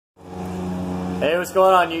Hey, what's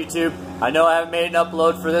going on YouTube? I know I haven't made an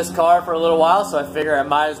upload for this car for a little while, so I figure I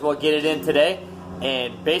might as well get it in today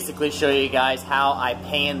and basically show you guys how I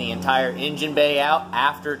pan the entire engine bay out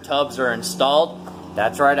after tubs are installed.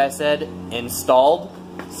 That's right, I said installed.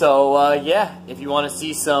 So yeah, if you want to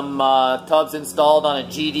see some tubs installed on a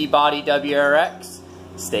JDM WRX,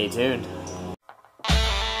 stay tuned.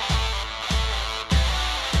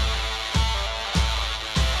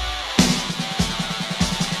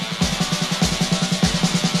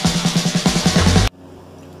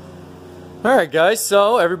 Alright guys,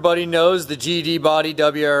 so everybody knows the JDM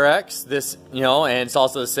WRX, this, and it's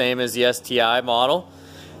also the same as the STI model.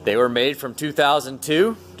 They were made from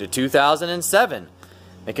 2002 to 2007.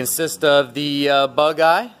 They consist of the bug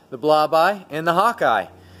eye, the blob eye, and the hawk eye.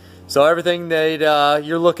 So everything that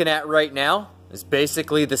you're looking at right now is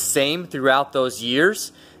basically the same throughout those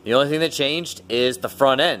years. The only thing that changed is the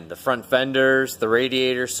front end, the front fenders, the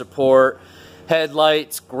radiator support,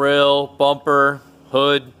 headlights, grille, bumper,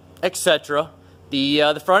 hood, etc.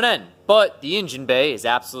 The front end, but the engine bay is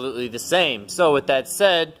absolutely the same. So with that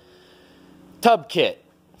said, tub kit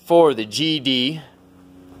for the JDM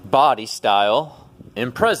body style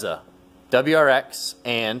Impreza WRX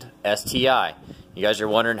and STI. You guys are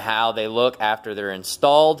wondering how they look after they're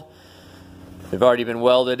installed. They've already been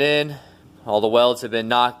welded in. All the welds have been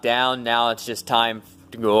knocked down. Now it's just time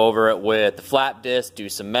to go over it with the flap disc, do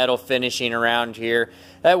some metal finishing around here.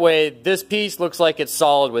 That way this piece looks like it's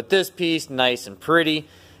solid with this piece, nice and pretty.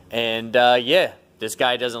 And yeah, this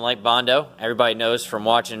guy doesn't like Bondo. Everybody knows from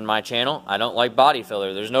watching my channel, I don't like body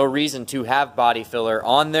filler. There's no reason to have body filler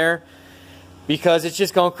on there because it's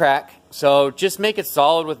just gonna crack. So just make it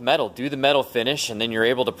solid with metal. Do the metal finish and then you're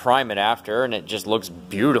able to prime it after and it just looks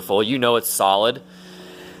beautiful. You know it's solid.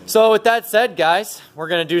 So with that said, guys, we're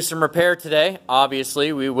going to do some repair today.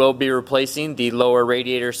 Obviously, we will be replacing the lower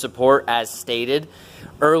radiator support as stated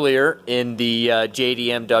earlier in the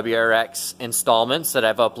JDM WRX installments that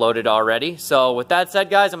I've uploaded already. So with that said,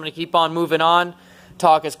 guys, I'm going to keep on moving on,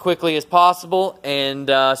 talk as quickly as possible, and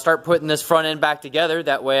start putting this front end back together.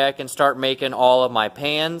 That way I can start making all of my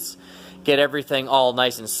pans, get everything all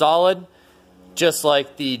nice and solid. Just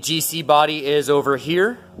like the GC body is over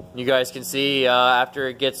here. You guys can see after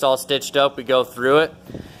it gets all stitched up, we go through it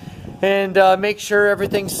and make sure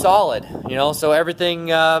everything's solid, so everything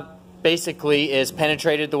basically is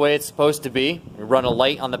penetrated the way it's supposed to be. We run a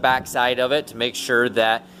light on the back side of it to make sure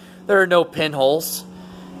that there are no pinholes,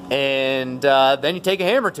 and then you take a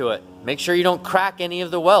hammer to it. Make sure you don't crack any of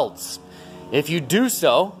the welds. If you do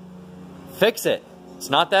so, fix it. It's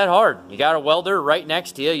not that hard. You got a welder right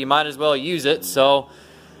next to you. You might as well use it. So,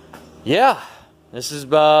 yeah, this is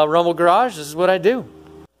Rumble Garage. This is what I do.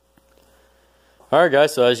 Alright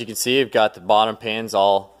guys, so as you can see, I've got the bottom pans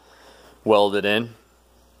all welded in.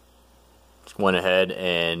 Just went ahead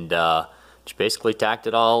and just basically tacked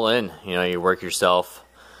it all in. You work yourself,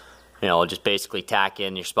 just basically tack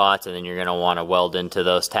in your spots, and then you're going to want to weld into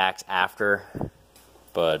those tacks after.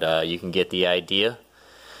 But you can get the idea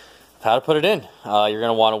how to put it in. You're going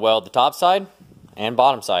to want to weld the top side and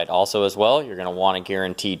bottom side also as well. You're going to want a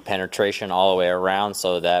guaranteed penetration all the way around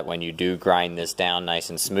so that when you do grind this down nice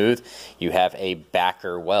and smooth, you have a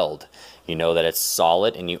backer weld. You know that it's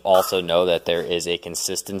solid, and you also know that there is a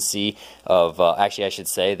consistency of, actually I should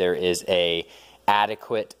say there is a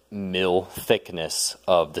adequate mill thickness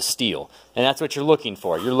of the steel. And that's what you're looking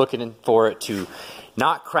for. You're looking for it to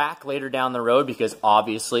not crack later down the road, because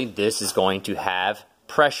obviously this is going to have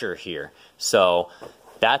pressure here. So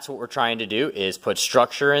that's what we're trying to do, is put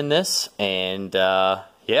structure in this. And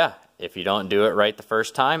yeah, if you don't do it right the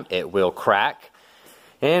first time, it will crack.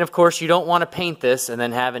 And of course you don't want to paint this and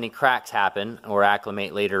then have any cracks happen or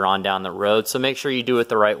acclimate later on down the road. So make sure you do it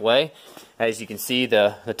the right way. As you can see,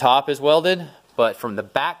 the top is welded, but from the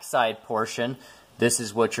backside portion, this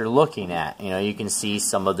is what you're looking at. You can see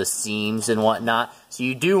some of the seams and whatnot. So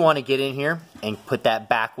you do want to get in here and put that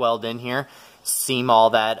back weld in here. Seam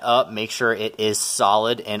all that up, make sure it is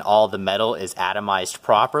solid and all the metal is atomized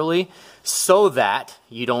properly so that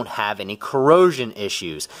you don't have any corrosion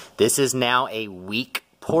issues. This is now a weak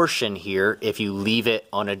portion here if you leave it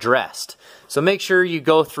unaddressed. So make sure you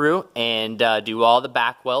go through and do all the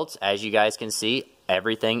back welds. As you guys can see,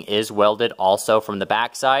 everything is welded also from the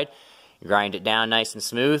back side. Grind it down nice and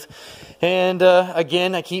smooth. And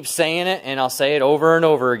again, I keep saying it and I'll say it over and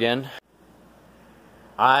over again.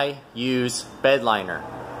 I use bed liner.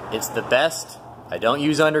 It's the best. I don't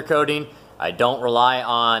use undercoating. I don't rely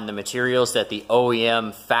on the materials that the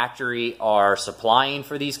OEM factory are supplying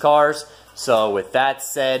for these cars. So with that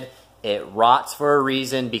said, It rots for a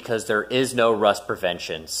reason because there is no rust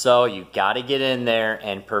prevention. So you got to get in there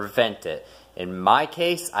and prevent it. In my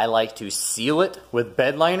case, I like to seal it with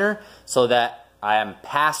bed liner so that I am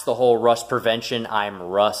past the whole rust prevention. I'm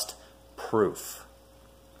rust proof.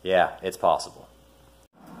 Yeah, it's possible.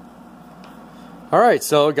 Alright,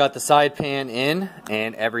 so got the side pan in,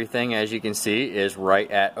 and everything, as you can see, is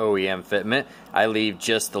right at OEM fitment. I leave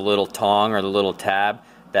just the little tong or the little tab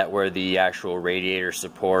that where the actual radiator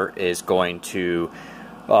support is going to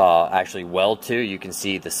actually weld to. You can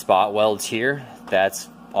see the spot welds here. That's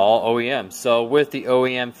all OEM. So with the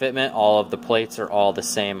OEM fitment, all of the plates are all the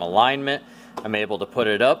same alignment. I'm able to put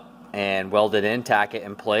it up and weld it in, tack it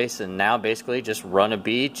in place, and now basically just run a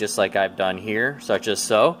bead just like I've done here, such as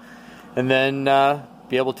so. And then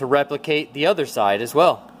be able to replicate the other side as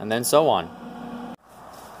well, and then so on.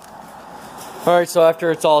 Alright, so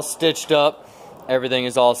after it's all stitched up, everything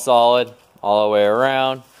is all solid all the way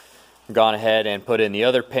around, I've gone ahead and put in the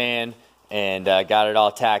other pan and got it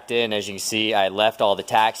all tacked in. As you can see, I left all the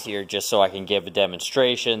tacks here just so I can give a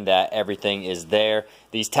demonstration that everything is there.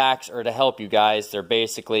 These tacks are to help you guys. They're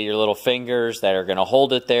basically your little fingers that are going to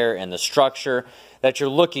hold it there in the structure that you're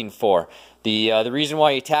looking for. The reason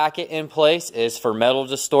why you tack it in place is for metal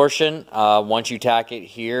distortion. Once you tack it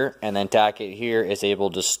here and then tack it here, it's able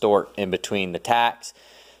to distort in between the tacks.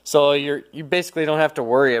 So you basically don't have to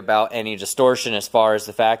worry about any distortion as far as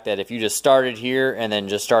the fact that if you just started here and then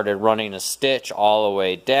just started running a stitch all the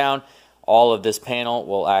way down, all of this panel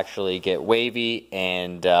will actually get wavy,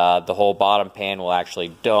 and the whole bottom pan will actually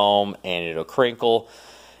dome and it'll crinkle.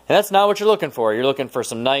 And that's not what you're looking for. You're looking for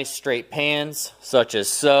some nice straight pans, such as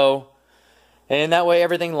so. And that way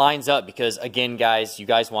everything lines up, because again guys, you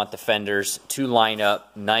guys want the fenders to line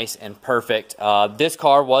up nice and perfect. This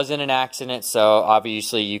car was in an accident, so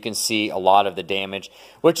obviously you can see a lot of the damage,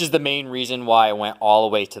 which is the main reason why I went all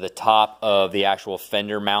the way to the top of the actual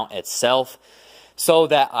fender mount itself, so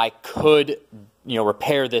that I could,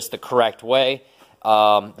 repair this the correct way.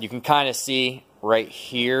 You can kind of see right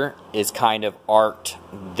here is kind of arced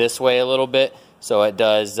this way a little bit. So it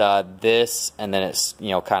does this, and then it's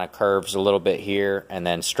kind of curves a little bit here, and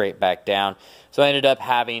then straight back down. So I ended up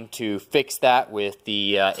having to fix that with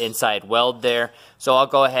the inside weld there. So I'll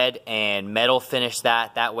go ahead and metal finish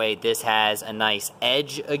that. That way this has a nice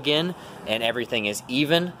edge again, and everything is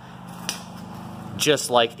even, just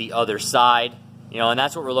like the other side. And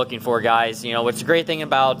that's what we're looking for, guys. What's the great thing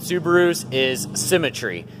about Subarus is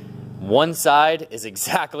symmetry. One side is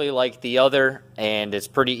exactly like the other, and it's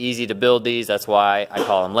pretty easy to build these. That's why I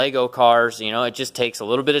call them Lego cars. It just takes a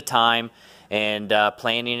little bit of time, and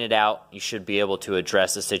planning it out, you should be able to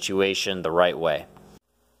address the situation the right way.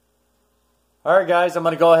 Alright guys, I'm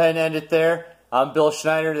going to go ahead and end it there. I'm Bill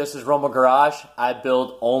Schneider. This is Roma Garage. I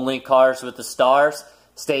build only cars with the stars.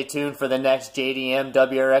 Stay tuned for the next JDM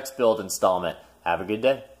WRX build installment. Have a good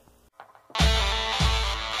day.